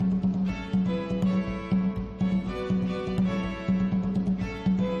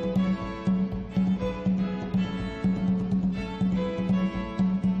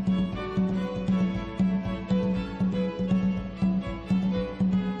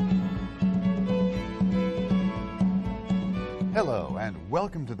Hello and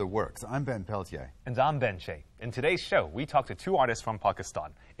welcome to The Works. I'm Ben Peltier. And I'm Ben Shea. In today's show, we talk to two artists from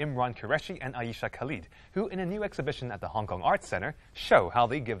Pakistan, Imran Qureshi and Aisha Khalid, who in a new exhibition at the Hong Kong Arts Centre show how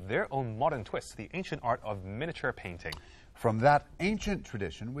they give their own modern twist to the ancient art of miniature painting. From that ancient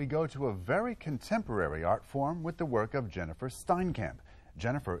tradition, we go to a very contemporary art form with the work of Jennifer Steinkamp.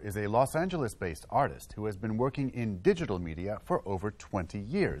 Jennifer is a Los Angeles-based artist who has been working in digital media for over 20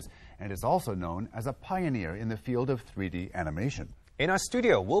 years and is also known as a pioneer in the field of 3D animation. In our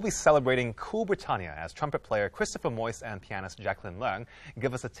studio, we'll be celebrating Cool Britannia as trumpet player Christopher Moyse and pianist Jacqueline Leung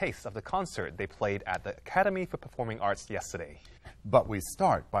give us a taste of the concert they played at the Academy for Performing Arts yesterday. But we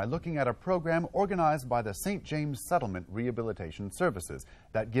start by looking at a program organized by the St. James Settlement Rehabilitation Services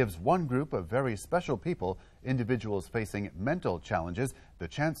that gives one group of very special people, individuals facing mental challenges, the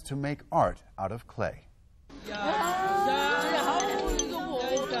chance to make art out of clay.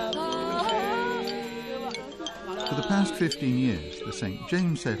 For the past 15 years, the St.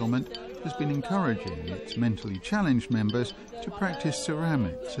 James Settlement has been encouraging its mentally challenged members to practice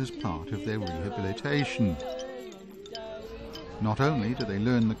ceramics as part of their rehabilitation. Not only do they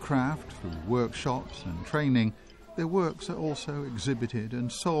learn the craft through workshops and training, their works are also exhibited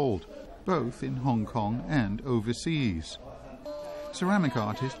and sold, both in Hong Kong and overseas. Ceramic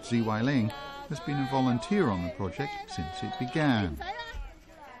artist Ziwai Ling has been a volunteer on the project since it began.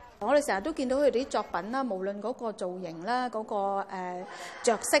 我哋成日都見到佢哋啲作品啦，無論嗰個造型啦、嗰個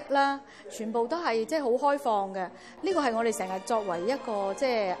着色啦，全部都係即係好開放嘅。呢個係我哋成日作為一個即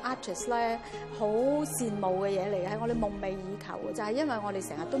係 artist 咧，好羨慕嘅嘢嚟，係我哋夢寐以求嘅，就係因為我哋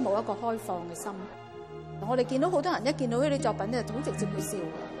成日都冇一個開放嘅心。我哋見到好多人一見到呢啲作品咧，好直接會笑。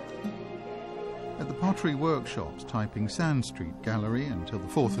At the Pottery Workshop's Taiping Sand Street Gallery until the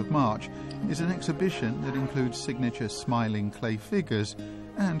 4th of March is an exhibition that includes signature smiling clay figures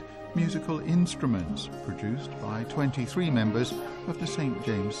and musical instruments produced by 23 members of the St.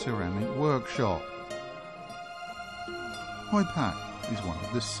 James Ceramic Workshop. Hoi Pak is one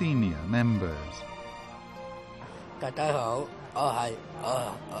of the senior members. 大家好，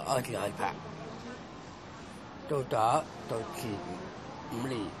我叫Hoi Pak，做咗前5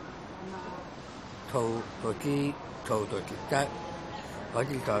年，做啲得，我呢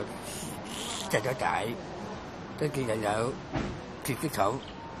個石咗仔，跟住又有自己草。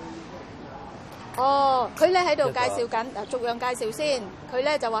哦，佢咧喺度介紹緊，逐樣介紹先。佢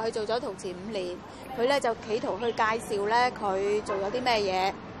咧就話佢做咗陶瓷5年，佢咧就企圖去介紹咧佢做咗啲咩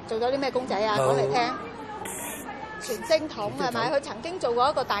嘢，做咗啲咩公仔啊，講嚟聽。傳聲筒係咪？佢曾經做過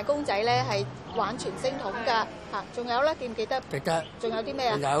一個大公仔咧，係玩傳聲筒㗎嚇。仲有咧，記唔記得？記得。仲有啲咩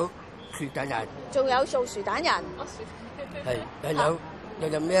啊？有薯蛋人。仲有做薯蛋人。係，有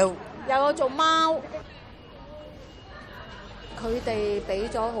隻喵。有做貓。佢哋俾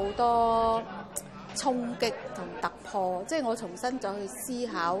咗好多衝擊同突破，即係我重新再去思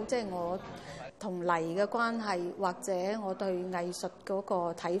考，即係我同泥嘅關係，或者我對藝術嗰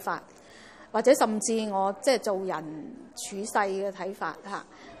個睇法，或者甚至我即係做人處世嘅睇法嚇。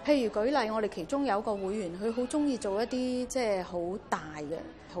譬如舉例，我哋其中有一個會員，佢好中意做一啲即係好大嘅、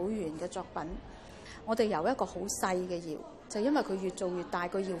好圓嘅作品。我哋由一個好細嘅窯，就因為佢越做越大，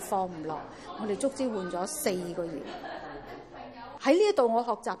個窯放唔落，我哋足之換咗4個窯。喺呢一度我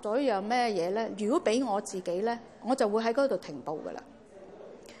學習咗一樣咩嘢咧？如果俾我自己咧，我就會喺嗰度停步噶啦。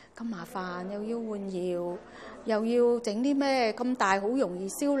咁麻煩，又要換窯，又要整啲咩咁大，好容易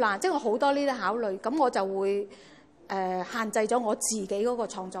燒爛，即係我好多呢啲考慮，咁我就會限制咗我自己嗰個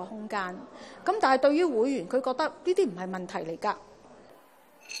創作空間。咁但係對於會員，佢覺得呢啲唔係問題嚟㗎。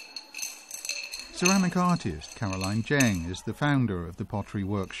Ceramic artist Caroline Zheng is the founder of the Pottery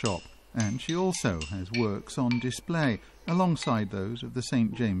Workshop, and she also has works on display alongside those of the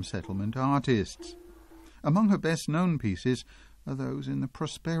St. James Settlement artists. Among her best-known pieces are those in the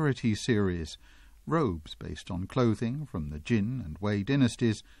Prosperity series, robes based on clothing from the Jin and Wei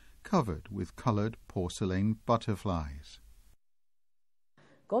dynasties, covered with coloured porcelain butterflies.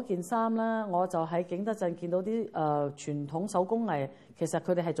 嗰件衫咧，我就喺景德鎮見到啲傳統手工藝，其實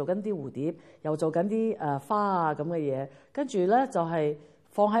佢哋係做緊啲蝴蝶，又做緊啲花啊咁嘅嘢，跟住咧就係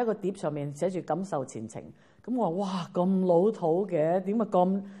放喺一個碟上面寫住感受前程。咁我話哇咁老土嘅，點解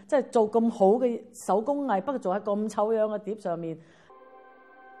咁即係做咁好嘅手工藝，不過做喺咁醜樣嘅碟上面。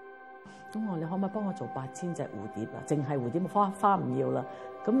咁我話你可唔可以幫我做8000隻蝴蝶啊？淨係蝴蝶花唔要啦。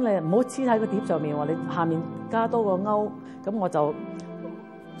咁你唔好黐喺個碟上面喎，你下面加多個勾，咁我就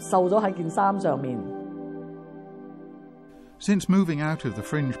繡咗喺件衫上面。Since moving out of the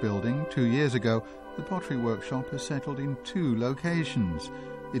Fringe building 2 years ago, the Pottery Workshop has settled in 2 locations.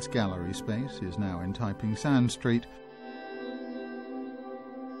 Its gallery space is now in Taiping Sand Street.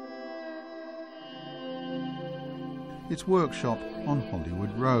 its workshop on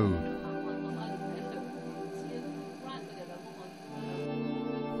Hollywood Road.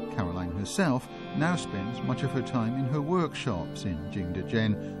 Caroline herself now spends much of her time in her workshops in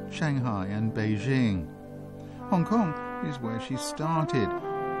Jingdezhen, Shanghai and Beijing. Hong Kong is where she started,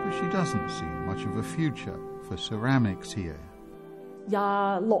 but she doesn't see much of a future for ceramics here.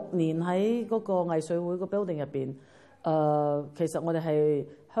 26年喺嗰個藝術會個 building 入邊，其實我哋係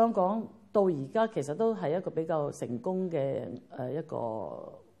香港到而家其實都係一個比較成功嘅一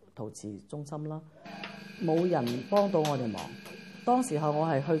個陶瓷中心啦。冇人幫到我哋忙。當時候我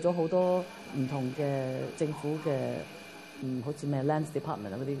係去咗好多唔同嘅政府嘅好似咩 Lands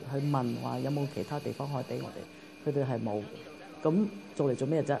Department 啊嗰啲去問話有冇其他地方可以俾我哋，佢哋係冇。咁做嚟做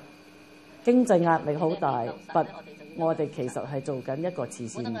咩啫？經濟壓力好大，但我哋其實係做緊一個慈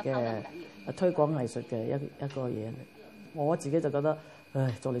善嘅推廣藝術嘅一個嘢嚟。我自己就覺得，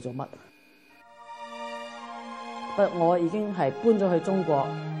唉，做嚟做乜？不，我已經係搬咗去中國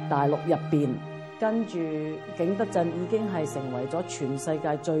大陸入邊，跟住景德鎮已經係成為咗全世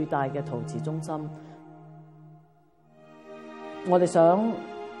界最大嘅陶瓷中心。我哋想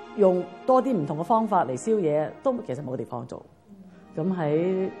用多啲唔同嘅方法嚟燒嘢，都其實冇地方做。咁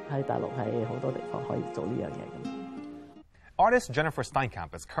喺大陸係好多地方可以做呢樣嘢咁。Artist Jennifer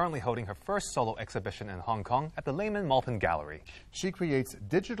Steinkamp is currently holding her first solo exhibition in Hong Kong at the Lehman Malton Gallery. She creates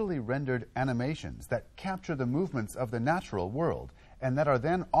digitally rendered animations that capture the movements of the natural world and that are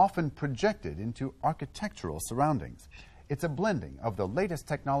then often projected into architectural surroundings. It's a blending of the latest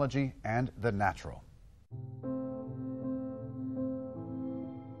technology and the natural.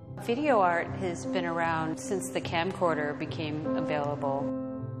 Video art has been around since the camcorder became available.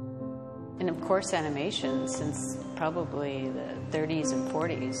 And of course animation since probably the 30s and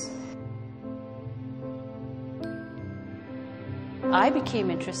 40s. I became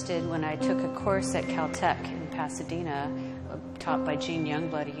interested when I took a course at Caltech in Pasadena, taught by Gene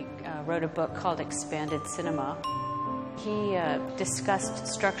Youngblood. He wrote a book called Expanded Cinema. He discussed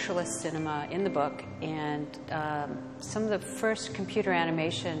structuralist cinema in the book and some of the first computer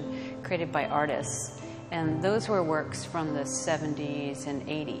animation created by artists. And those were works from the 70s and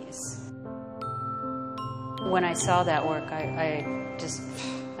 80s. When I saw that work,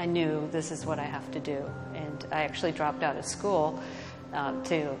 I knew this is what I have to do. And I actually dropped out of school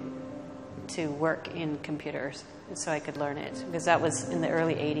to work in computers so I could learn it, because that was in the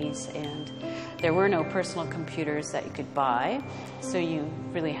early 80s and there were no personal computers that you could buy, so you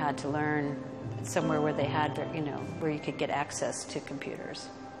really had to learn somewhere where they had, where you could get access to computers.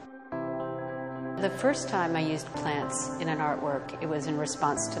 The first time I used plants in an artwork, it was in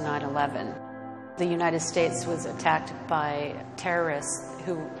response to 9/11. The United States was attacked by terrorists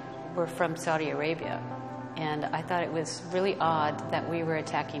who were from Saudi Arabia, and I thought it was really odd that we were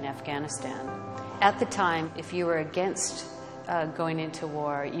attacking Afghanistan. At the time, if you were against going into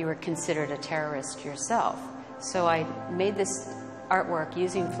war, you were considered a terrorist yourself. So I made this artwork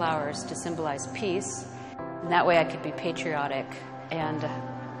using flowers to symbolize peace, and that way I could be patriotic and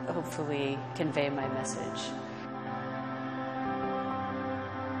hopefully convey my message.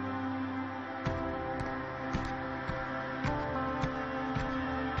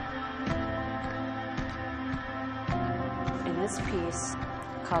 This piece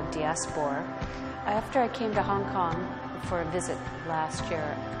called Diaspora. After I came to Hong Kong for a visit last year,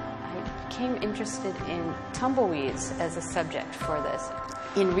 I became interested in tumbleweeds as a subject for this.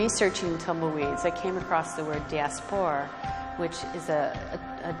 In researching tumbleweeds, I came across the word diaspora, which is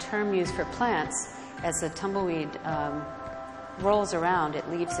a term used for plants. As the tumbleweed rolls around, it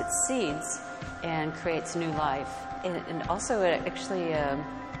leaves its seeds and creates new life. And also it actually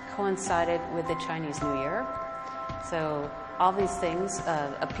coincided with the Chinese New Year. So all these things,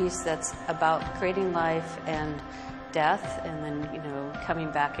 a piece that's about creating life and death and then, coming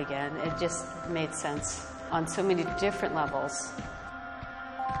back again, it just made sense on so many different levels.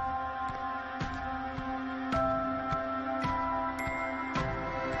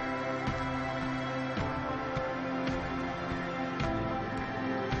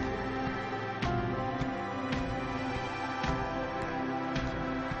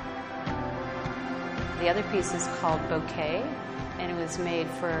 The other piece is called Bouquet, and it was made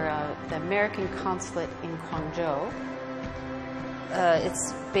for the American consulate in Guangzhou.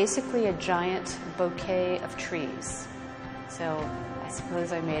 It's basically a giant bouquet of trees. So I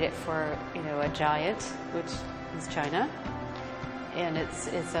suppose I made it for, a giant, which is China. And it's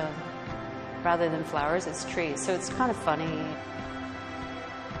rather than flowers, it's trees. So it's kind of funny.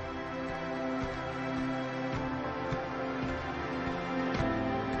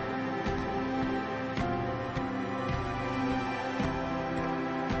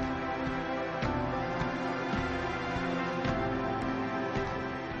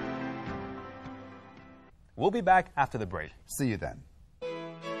 We'll be back after the break. See you then.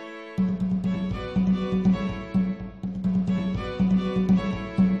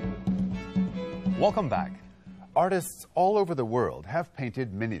 Welcome back. Artists all over the world have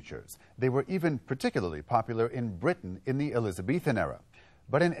painted miniatures. They were even particularly popular in Britain in the Elizabethan era.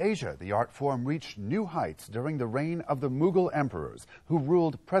 But in Asia, the art form reached new heights during the reign of the Mughal emperors who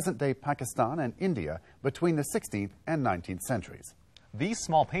ruled present-day Pakistan and India between the 16th and 19th centuries. These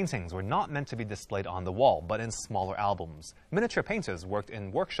small paintings were not meant to be displayed on the wall, but in smaller albums. Miniature painters worked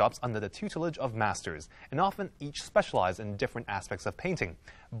in workshops under the tutelage of masters, and often each specialized in different aspects of painting: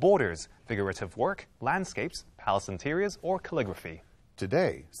 borders, figurative work, landscapes, palace interiors, or calligraphy.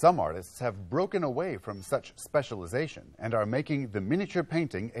 Today, some artists have broken away from such specialization and are making the miniature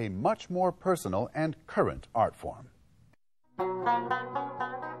painting a much more personal and current art form.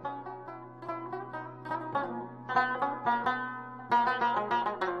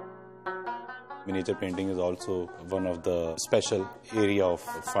 Miniature painting is also one of the special area of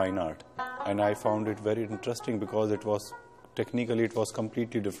fine art, and I found it very interesting because it was technically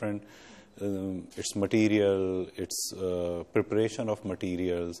completely different. Its material, its preparation of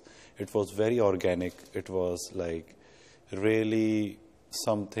materials, it was very organic. It was like really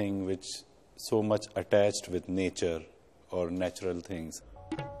something which so much attached with nature or natural things.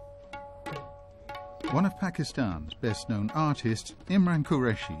 One of Pakistan's best-known artists, Imran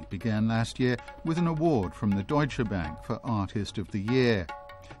Qureshi, began last year with an award from the Deutsche Bank for Artist of the Year.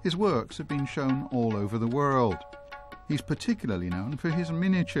 His works have been shown all over the world. He's particularly known for his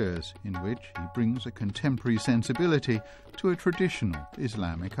miniatures, in which he brings a contemporary sensibility to a traditional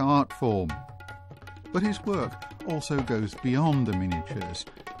Islamic art form. But his work also goes beyond the miniatures.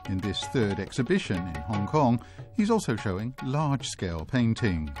 In this third exhibition in Hong Kong, he's also showing large-scale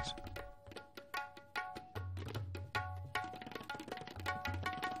paintings.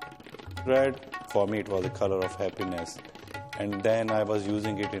 Red, for me, it was a color of happiness, and then I was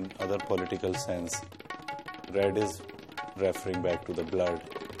using it in other political sense. Red is referring back to the blood,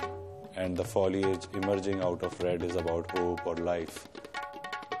 and the foliage emerging out of red is about hope or life.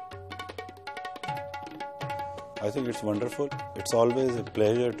 I think it's wonderful. It's always a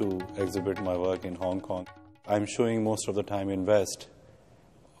pleasure to exhibit my work in Hong Kong. I'm showing most of the time in West,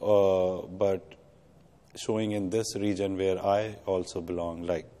 but showing in this region where I also belong,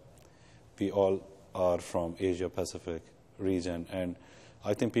 like we all are from Asia Pacific region, and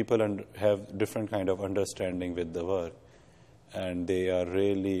I think people have different kind of understanding with the work, and they are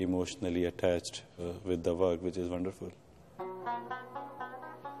really emotionally attached with the work, which is wonderful.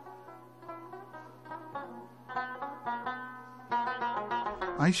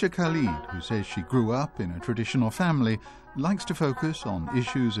 Aisha Khalid, who says she grew up in a traditional family, likes to focus on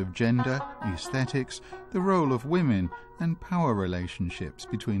issues of gender, aesthetics, the role of women, and power relationships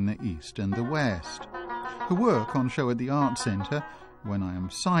between the East and the West. Her work on show at the Art Centre, When I Am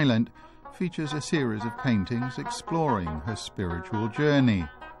Silent, features a series of paintings exploring her spiritual journey.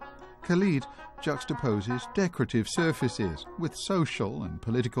 Khalid juxtaposes decorative surfaces with social and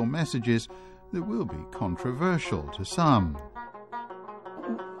political messages that will be controversial to some.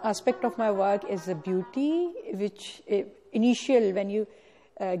 Aspect of my work is the beauty, which initial, when you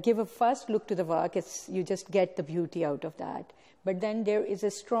give a first look to the work, you just get the beauty out of that. But then there is a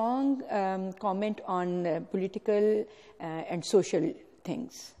strong comment on political and social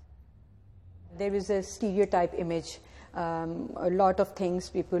things. There is a stereotype image. A lot of things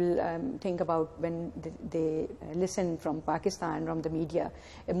people think about when they listen from Pakistan, from the media.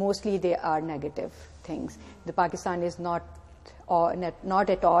 Mostly they are negative things. The Pakistan is not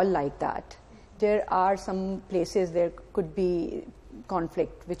at all like that. There are some places there could be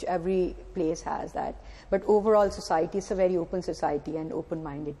conflict, which every place has that. But overall society is a very open society and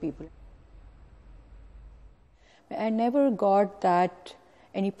open-minded people. I never got that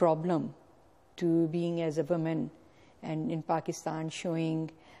any problem to being as a woman and in Pakistan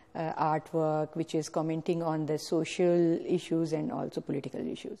showing artwork which is commenting on the social issues and also political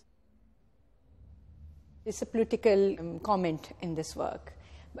issues. It's a political comment in this work,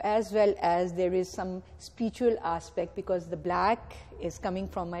 as well as there is some spiritual aspect, because the black is coming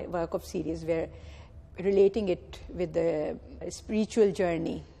from my work of series, where relating it with the spiritual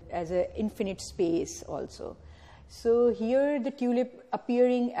journey as an infinite space also. So here the tulip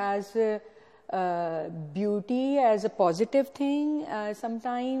appearing as beauty, as a positive thing.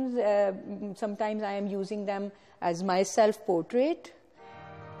 Sometimes I am using them as my self-portrait.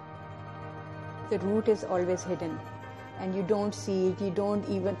 The root is always hidden, and you don't see it, you don't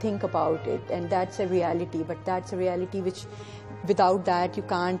even think about it, and that's a reality. But that's a reality which, without that, you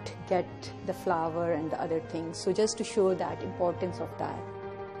can't get the flower and the other things. So just to show that importance of that.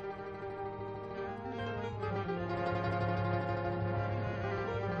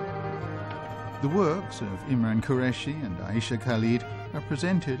 The works of Imran Qureshi and Aisha Khalid are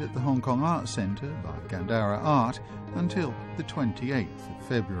presented at the Hong Kong Arts Centre by Gandhara Art until the 28th of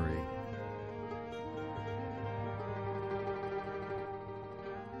February.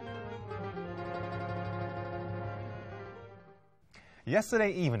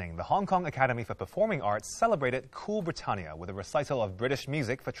 Yesterday evening, the Hong Kong Academy for Performing Arts celebrated Cool Britannia with a recital of British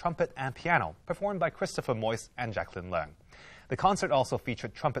music for trumpet and piano, performed by Christopher Moyse and Jacqueline Leung. The concert also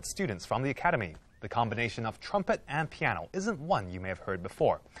featured trumpet students from the Academy. The combination of trumpet and piano isn't one you may have heard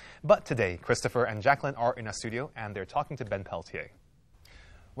before. But today, Christopher and Jacqueline are in our studio, and they're talking to Ben Peltier.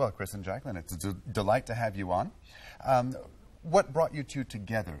 Well, Chris and Jacqueline, it's a delight to have you on. What brought you two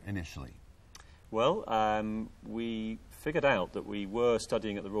together initially? Well, we figured out that we were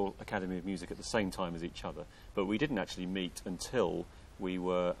studying at the Royal Academy of Music at the same time as each other, but we didn't actually meet until we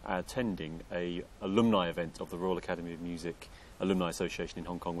were attending an alumni event of the Royal Academy of Music Alumni Association in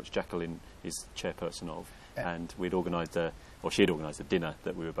Hong Kong, which Jacqueline is chairperson of, and we'd organised she had organised a dinner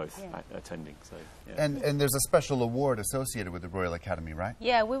that we were both attending. So, yeah. And there's a special award associated with the Royal Academy, right?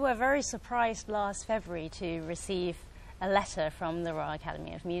 Yeah, we were very surprised last February to receive a letter from the Royal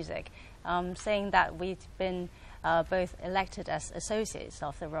Academy of Music saying that we'd been both elected as associates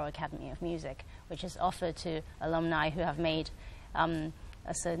of the Royal Academy of Music, which is offered to alumni who have made a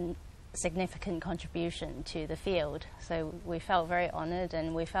significant contribution to the field. So we felt very honoured,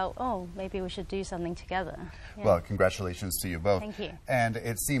 and we felt, oh, maybe we should do something together. Yeah. Well, congratulations to you both. Thank you. And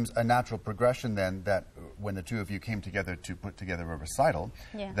it seems a natural progression then that when the two of you came together to put together a recital,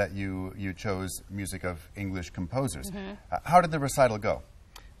 that you chose music of English composers. How did the recital go?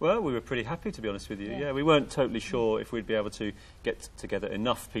 Well, we were pretty happy, to be honest with you. Yeah, we weren't totally sure if we'd be able to get together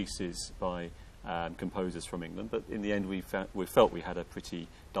enough pieces by composers from England, but in the end we felt we had a pretty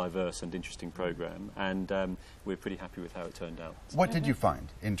diverse and interesting programme, and we're pretty happy with how it turned out. What did you find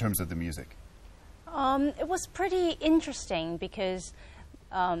in terms of the music? It was pretty interesting because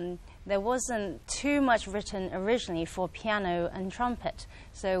there wasn't too much written originally for piano and trumpet,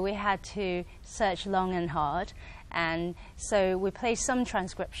 so we had to search long and hard, and so we played some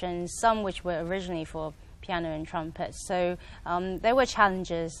transcriptions, some which were originally for piano and trumpet. So there were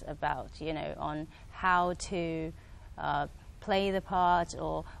challenges about, on how to play the part,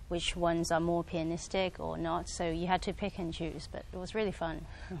 or which ones are more pianistic or not. So you had to pick and choose, but it was really fun.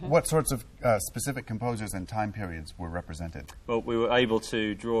 What sorts of specific composers and time periods were represented? Well, we were able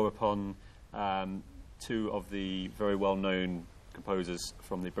to draw upon two of the very well-known composers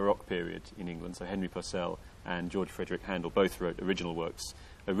from the Baroque period in England, so Henry Purcell and George Frederick Handel. Both wrote original works,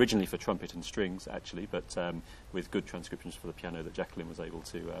 originally for trumpet and strings, actually, but with good transcriptions for the piano that Jacqueline was able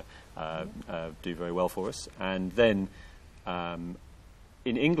to do very well for us. And then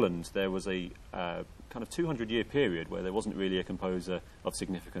in England, there was a kind of 200-year period where there wasn't really a composer of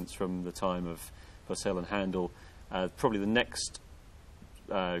significance from the time of Purcell and Handel. Probably the next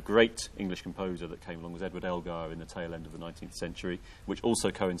great English composer that came along was Edward Elgar in the tail end of the 19th century, which also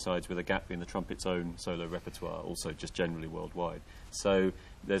coincides with a gap in the trumpet's own solo repertoire, also just generally worldwide. So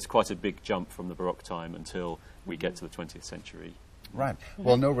there's quite a big jump from the Baroque time until we get to the 20th century. Right.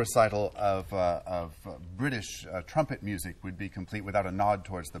 Well, no recital of British trumpet music would be complete without a nod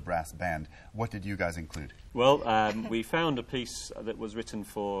towards the brass band. What did you guys include? Well, we found a piece that was written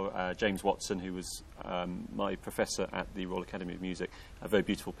for James Watson, who was my professor at the Royal Academy of Music, a very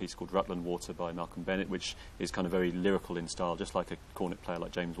beautiful piece called Rutland Water by Malcolm Bennett, which is kind of very lyrical in style, just like a cornet player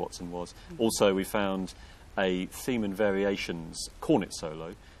like James Watson was. Also, we found a theme and variations cornet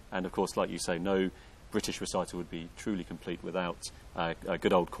solo, and of course, like you say, no British recital would be truly complete without a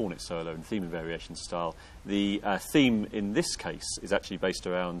good old cornet solo and theme and variation style. The theme in this case is actually based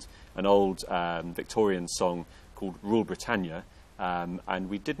around an old Victorian song called Rule Britannia, and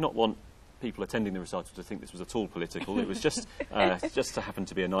we did not want people attending the recital to think this was at all political. It was just to happen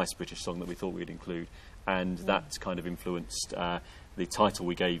to be a nice British song that we thought we'd include, and that kind of influenced the title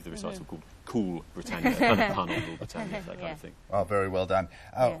we gave the recital called Cool Britannia, kind of pun on Rule Britannia, that kind of thing. Oh, very well done.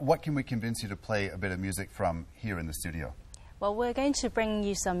 What can we convince you to play a bit of music from here in the studio? Well, we're going to bring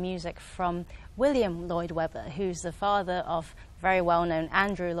you some music from William Lloyd Webber, who's the father of very well-known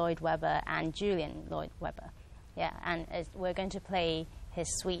Andrew Lloyd Webber and Julian Lloyd Webber. Yeah, and we're going to play his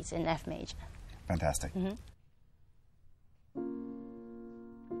suite in F major. Fantastic.